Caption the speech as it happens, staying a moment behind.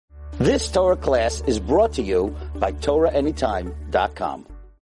This Torah class is brought to you by TorahAnytime.com.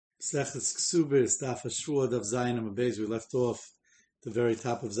 Sechtes Ksubis, Daf Hashua, Daf Zayin Amabez. We left off the very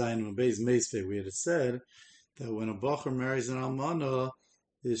top of Zayin Amabez, Meisvei. We had said that when a Bacher marries an Almana,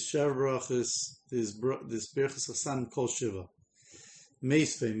 his Shevrach is this Birchas Hasan Kol Shiva.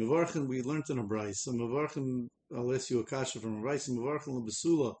 Meisvei, Mevarchen, we learned in a Bryce. So Mevarchen, I'll ask you a kasha from a Bryce. Mevarchen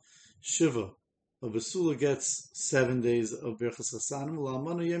Lebesula Shiva. A Basula gets 7 days of Birchas Hasanim.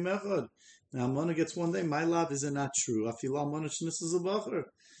 L'Almana Yem Echad. Now Almana gets 1 day. My love, is it not true? Afil Almana Shnis is a Bacher.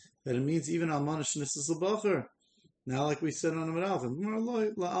 That it means even Almana Shnis is a Bacher. Now, like we said on the Alpha,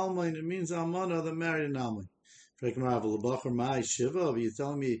 La'almain, it means Almana that married an Almain. Are you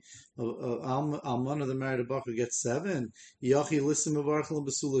telling me Almana that married a Bacher gets 7? Yachi listen Mevarchel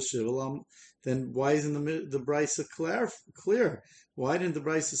Basula Shiva. Then why isn't the Brisa clear? Why didn't the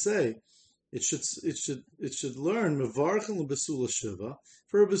Brisa say? It should learn Mevarchel Basula Shiva.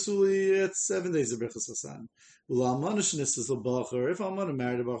 For a Basuli, it's 7 days of Birchas Hasan. Ulamana Shnis is a Bacher. If Almana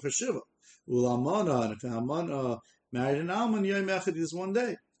married a Bacher Shiva, Ulamana, and if Almana married an Alman, Yom Echad is 1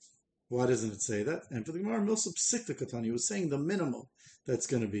 day. Why doesn't it say that? And for the Gemara, Milsub Sikta Katani, he was saying the minimum that's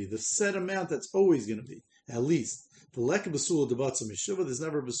going to be, the set amount that's always going to be, at least. The Leka Basula Debatzah Mishiva, there's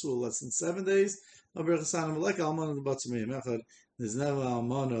never a Basula less than 7 days of Birchas Hasan. Leka Almana Debatzah Yom Echad, there's never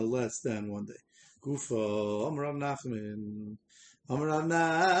Almana less than 1 day. Gufa, Amrav Nachman. Amrav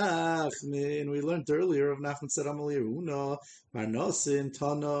Nachman. We learned earlier of Nachman said Amalei Una, Barnosin,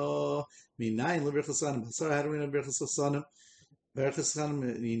 Tana, Minayin, Birchas Hasan. Sorry, how do we know Birchas Hasan? Birchas Hasan,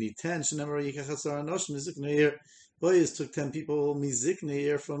 you need 10. Shenemar Yikach Hasar Anosh, Mizik Neir. Boyes took 10 people, Mizik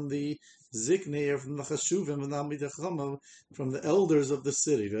Neir, from the Zikneir, from the Chashuvim, from the elders of the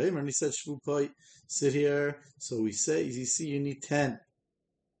city. And he said, Shvupai, sit here. So we say, you see, you need 10.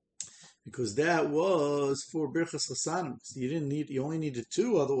 Because that was for Birchas Hasanim. You only needed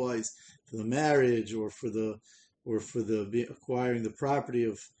 2 otherwise for the marriage or for the acquiring the property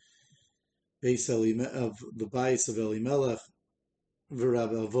of the Bais of Elimelech.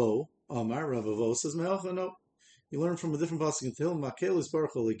 V'Rav Avo Amar Rav Avo says Me'acha no. You learn from a different pasuk in Tehillim. Makelis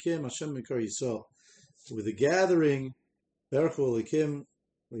Baruch Elikim Hashem Mikar Yisrael. With the gathering, Baruch Elikim,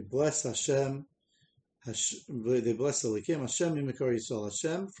 we bless Hashem. They bless Elikim Hashem Mikar Yisrael.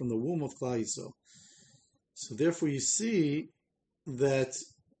 Hashem from the womb of Klal Yisrael. So therefore, you see that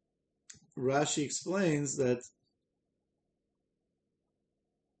Rashi explains that.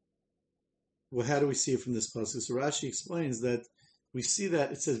 Well, how do we see it from this pasuk? So Rashi explains that we see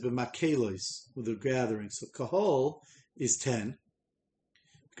that it says b'makelos with the gathering. So kahol is 10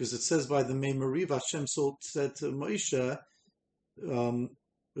 because it says by the Meimariv Hashem said to Moshe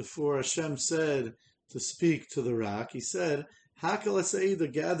before Hashem said to speak to the rock. He said Hakel es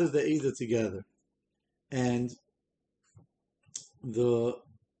gather the Eidah together, and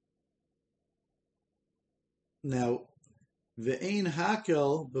now ve'ein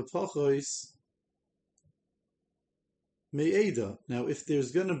Hakel b'pachos Me'eda. Now, if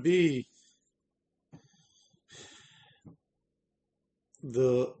there's going to be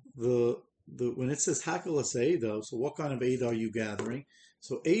when it says Hakalas Eida, so what kind of Eida are you gathering?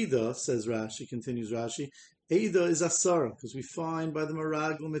 So Eida, says Rashi, continues Rashi, Eida is Asara, because we find by the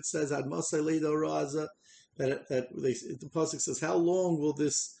Meraglim it says Admasai Leida Raza, that the pasuk says, how long will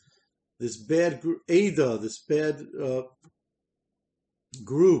this bad Eida, this bad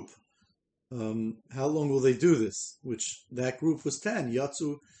group, how long will they do this? Which that group was 10.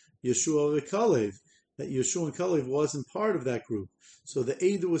 Yatsu, Yeshua, and Kalev. That Yeshua and Kalev wasn't part of that group. So the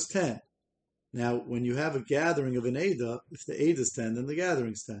Eidah was 10. Now, when you have a gathering of an Eidah, if the Eidah is 10, then the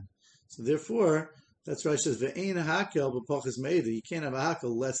gathering is 10. So therefore, that's why it says, Ve'ein hakel b'pachas me'edah. You can't have a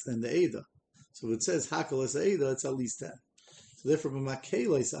hakel less than the Eidah. So if it says hakel as Eidah, it's at least 10. So therefore,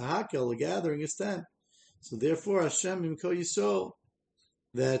 b'makeles, a hakel, a gathering is 10. So therefore, Hashem imko Yisrael,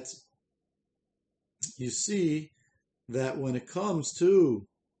 that you see that when it comes to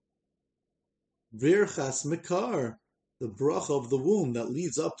Birchas Mikar, the bracha of the womb that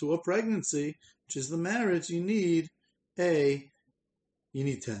leads up to a pregnancy, which is the marriage, you need 10.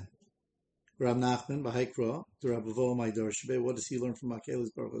 Rab Nachman, B'Haikra, to Rab Avo Maidar Shebe, what does he learn from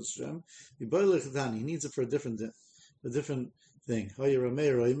Makelis Baruch Hashem? He needs it for a different thing. How do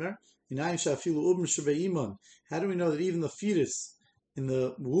we know that even the fetus in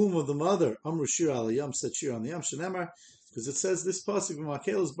the womb of the mother, Amru Shir al Yam, said Shir on the Yam, Shenemar, because it says this pasuk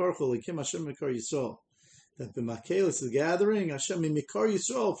b'Makelis Baruch Hu Elikim Hashem Mikar Yisrael, that b'Makelis the gathering Hashem Mikar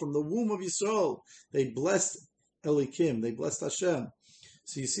Yisrael, from the womb of Yisrael, they blessed Elikim, they blessed Hashem.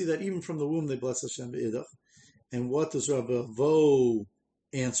 So you see that even from the womb they bless Hashem b'idach. And what does Rabbi Vo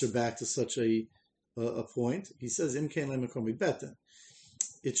answer back to such a point? He says, "Im kein le'makom beten."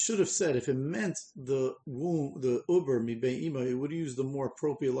 it should have said, if it meant the womb, the uber mi be'ima, it would have used the more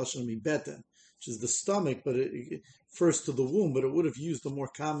appropriate lashon mi beten, which is the stomach, but it first to the womb, but it would have used the more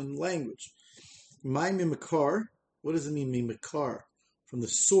common language. My mimikar, what does it mean mimikar? From the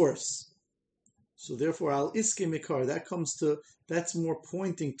source. So therefore, al iske mikar, that's more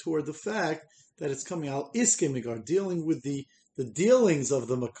pointing toward the fact that it's coming al iske mikar, dealing with the dealings of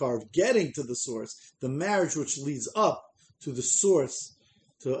the makar, getting to the source, the marriage which leads up to the source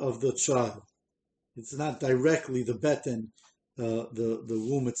of the child. It's not directly the beten, the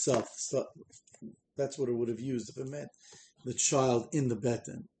womb itself. So that's what it would have used if it meant the child in the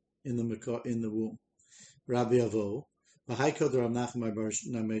beten, in the womb. Rabbi Avo, what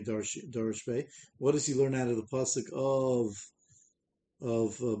does he learn out of the pasuk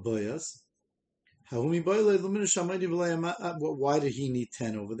of Boaz? Why did he need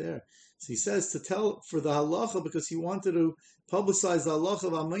 10 over there? So he says to tell for the halacha because he wanted to publicize the halacha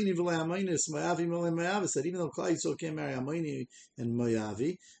of Amayni v'lei Amaynis, Mayavi v'lei Mayavi. That even though Klal Yisrael can't marry Amayni and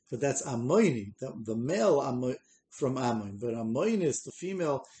Mayavi, but that's Amayni, the male from Amayni. But Amaynis, the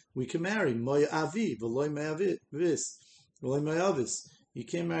female, we can marry Mayavi v'lei Mayavis. You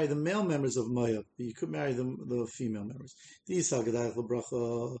can't marry the male members of Moab, but you could marry the female members.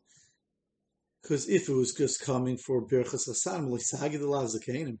 Because if it was just coming for Birchas Hasan, why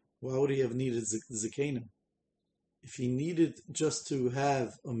would he have needed Zakanim? If he needed just to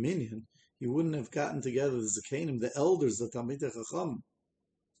have a minyan, he wouldn't have gotten together the Zakanim, the elders, the Talmidei Chacham.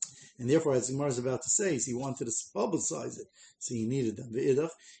 And therefore, as Gemara is about to say, he wanted to publicize it, so he needed them.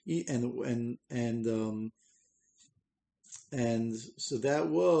 And so that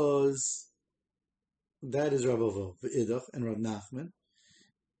is Rav Avo, V'idach, and Rav Nachman.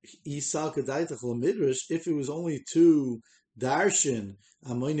 If it was only two darshan,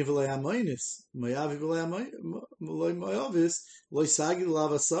 Amoyni v'lei Amoynis, Mayavi v'lei Mayavis, Loi Sagi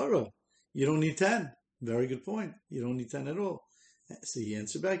Lavasara, you don't need 10. Very good point. You don't need 10 at all. So he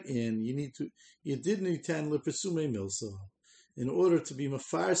answered back, and you did need 10 lepesume milsa, in order to be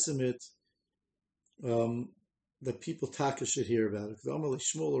mafarsim it, that people taka should hear about it.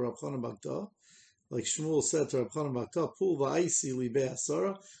 Like Shmuel said to Rav Chanan Bakta, "Pul va'isi libe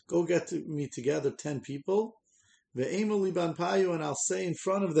asara, go get me together 10 people, ve'ema liban payu, and I'll say in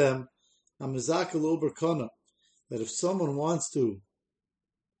front of them, amizaka lo berkana, that if someone wants to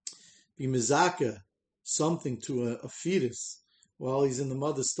be mizaka something to a fetus while he's in the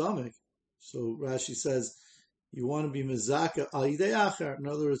mother's stomach, so Rashi says you want to be mizaka al yidei achar, in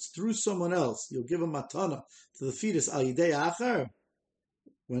other words, through someone else, you'll give a matana to the fetus al yidei achar.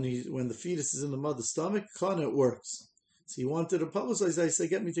 When the fetus is in the mother's stomach, kana, it works. So he wanted to publicize that. He said,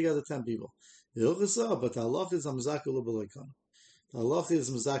 get me together 10 people. But the halach is amzakulu b'loikana. The halach is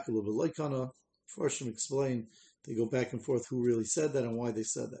amzakulu b'loikana. Farshim explain, they go back and forth who really said that and why they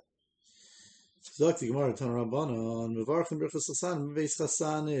said that. Zakti Gemara Tan Rabbanan, Mevarchim Birchas Chasanim, Beis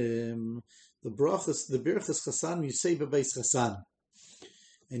Chasanim. The Birchas Chasanim you say Beis Chasanim.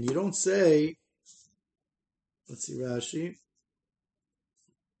 And you don't say, let's see Rashi,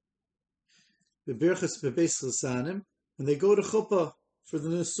 when they go to chuppah for the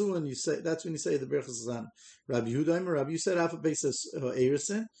nesuin, you say that's when you say the berachas hasan. Rabbi Yehuda, you said half a basis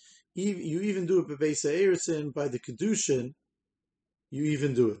erisin. You even do it by basis erisin by the kedushin. You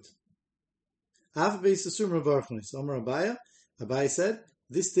even do it. Half a basis sumra barchnis. Amar Abaya. Abaya said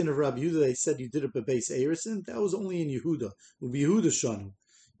this din of Rabbi Yehuda. They said you did it by basis erisin. That was only in Yehuda. Ubi Yehuda shanu.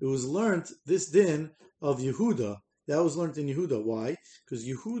 It was learned this din of Yehuda. That was learned in Yehuda. Why? Because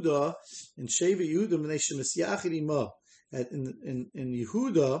Yehuda, in Sheva Yehuda, in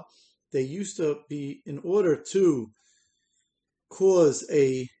Yehuda, they used to be, in order to cause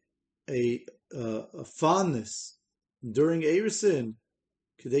a fondness during Erisin,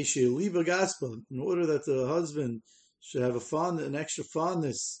 Kadeshi Liba Gaspa, in order that the husband should have an extra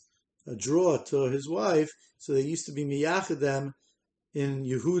fondness, a draw to his wife, so they used to be miyachad them in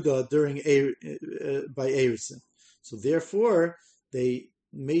Yehuda by Erisin. So therefore, they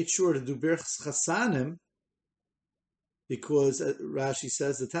made sure to do Birchas Chasanim because Rashi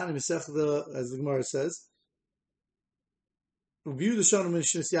says the Tana Masechta, as the Gemara says, so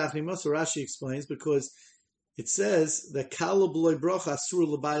Rashi explains because it says that Kala b'loy bracha asur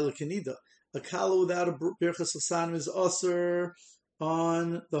l'bayla kanida. A Kala without a Birchas Chasanim is asur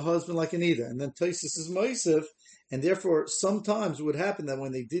on the husband like Anida, and then Taisus is Moisef, and therefore sometimes it would happen that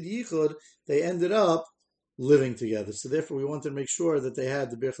when they did Yichud, they ended up living together. So therefore we wanted to make sure that they had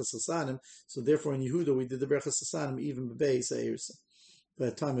the Birchas Hasanim. So therefore in Yehuda we did the Birchas Hasanim even b'beis ha'ersin. By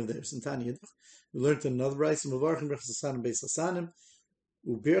the time of the Ersin Tani, we learned in another Brayso, Mevarchim Birchas Hasanim beis Hasanim.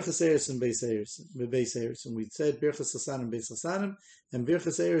 Ubirchas Eirsin Beis Eirsin. We said Birchas Hasanim Beis Hasanim and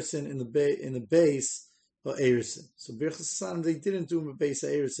Birchas Eirsin in the base of Eirsin. So Birchas Hasanim they didn't do a base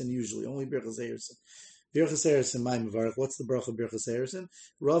Eirsin usually, only Birchas Eirsin. Birchas Eirsin Mai Mevarach. What's the bracha of Birchas Eirsin?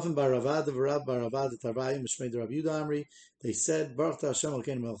 Ravim bar Ravada v'Rav bar Ravada Tarvayim Mishmei Rav Yudah Amri. They said Baruch Hashem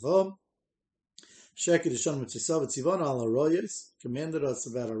Elokeinu Melchom. Shekid Hashem Mitzisav Tzivon al Aroyes. Commanded us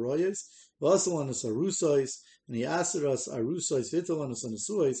about Aroyes. V'asal us Arusois. And he asked us Arusois Vital on us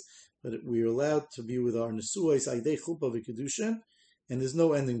Nesuois. But we are allowed to be with our Nesuois Aidei Chuppah v'Kedushin. And there's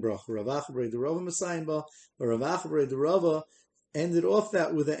no ending bracha. Rav Achabrei the Rava Messiah, but Rav Achabrei the Rava ended off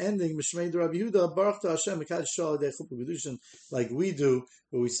that with the ending Mishmei Rabbi Yehuda Baruch Hashem Mekadosh Shal Dei Chuppah Kedushin, like we do,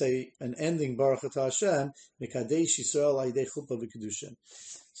 where we say an ending Baruch Hashem Mekadesh Yisrael Dei Chuppah Kedushin.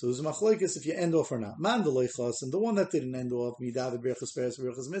 So there's a machlokes if you end off or not. Mandalei Chas, and the one that didn't end off Midav Birchas Peres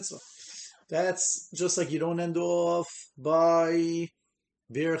Birchas Mitzvah. That's just like you don't end off by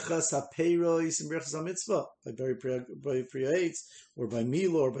Birchas HaPeiros and Birchas HaMitzvah, by Priyates, or by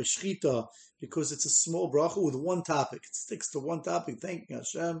Mila, or by Shchita, because it's a small bracha with one topic. It sticks to one topic, thanking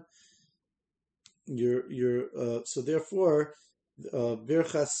Hashem. So therefore,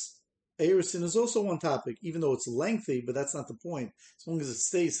 Birchas Eirsin is also one topic, even though it's lengthy, but that's not the point. As long as it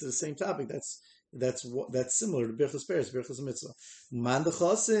stays to the same topic, that's similar to Birchas Peres, Birchas Mitzvah. Man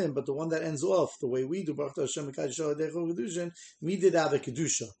dechasim, but the one that ends off the way we do, Baruch Hashem Mekadosh Shal Dei Kedushin, mi did have a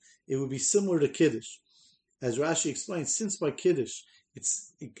kedusha. It would be similar to Kiddush, as Rashi explains. Since by Kiddush it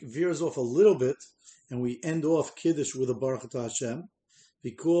veers off a little bit, and we end off Kiddush with a Baruch Hashem,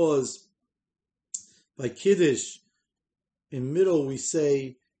 because by Kiddush in middle we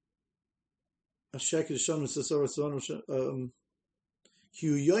say we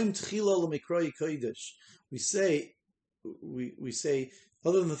say,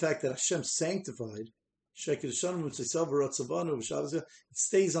 other than the fact that Hashem sanctified, it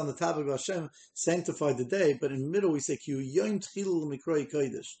stays on the topic of Hashem sanctified the day, but in the middle we say it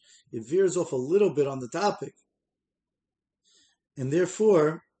veers off a little bit on the topic, and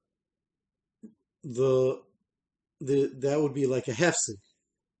therefore that would be like a hefsek.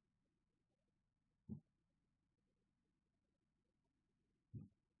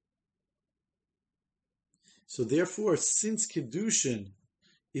 So therefore, since Kedushin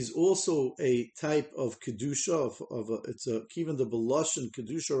is also a type of Kedusha, it's a even the Beloshin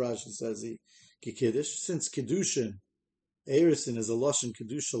Kedusha, Rashi says Kiddush. Since Kedushin, Eirsin is a Loshin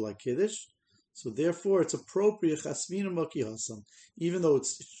Kedusha like Kiddush, so therefore it's appropriate Chasmina Maki Hasam, even though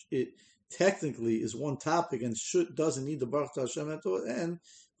it technically is one topic and doesn't need the Baruch Hashem at the end,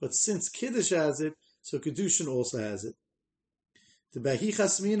 but since Kiddush has it, so Kedushin also has it. The Bahi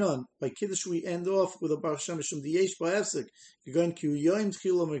Chasminon, by Kiddush we end off with a Baruch Hashem Mishum Diyesh Ba'efsek. You're going Ki Yoim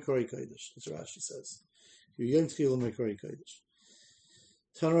Tchila Mekori Kodesh. That's what Rashi says. Ki Yoim Tchila Mekori Kodesh.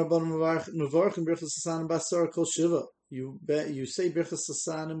 Tan Rabban Mevarch and Birchas Hasanim Basar Kol Shiva. You say Birchas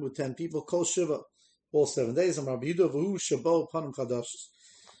Hasanim with 10 people Kol Shiva, all 7 days. Am Rabbi Yehuda V'hu Shabo Panim Chadashos.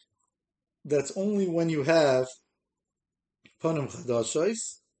 That's only when you have Panim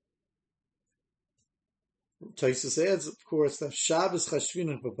Chadashos. Taisus adds, of course, that Shabbos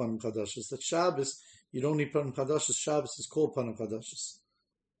Chashvinin for Panim Chadashos. That Shabbos, you don't need Panim Chadashos. Shabbos is called Panim Chadashos.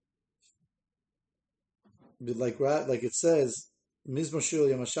 But like it says, Mizmor Shir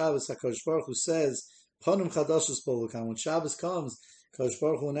Yom HaShabbos, HaKadosh Baruch Hu says, Panim Chadashos Bo L'kan. When Shabbos comes, HaKadosh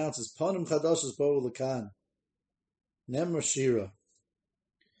Baruch Hu announces, Panim Chadashos Bo L'kan. Nemar Shira.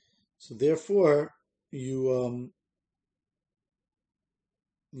 So therefore, you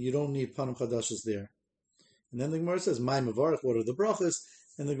don't need Panim Chadashos there. And then the Gemara says, "My Mavarach, what are the brachas?"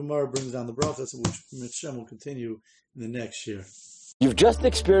 And the Gemara brings down the brachas, which Hashem will continue in the next year. You've just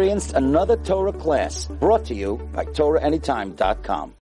experienced another Torah class brought to you by TorahAnytime.com.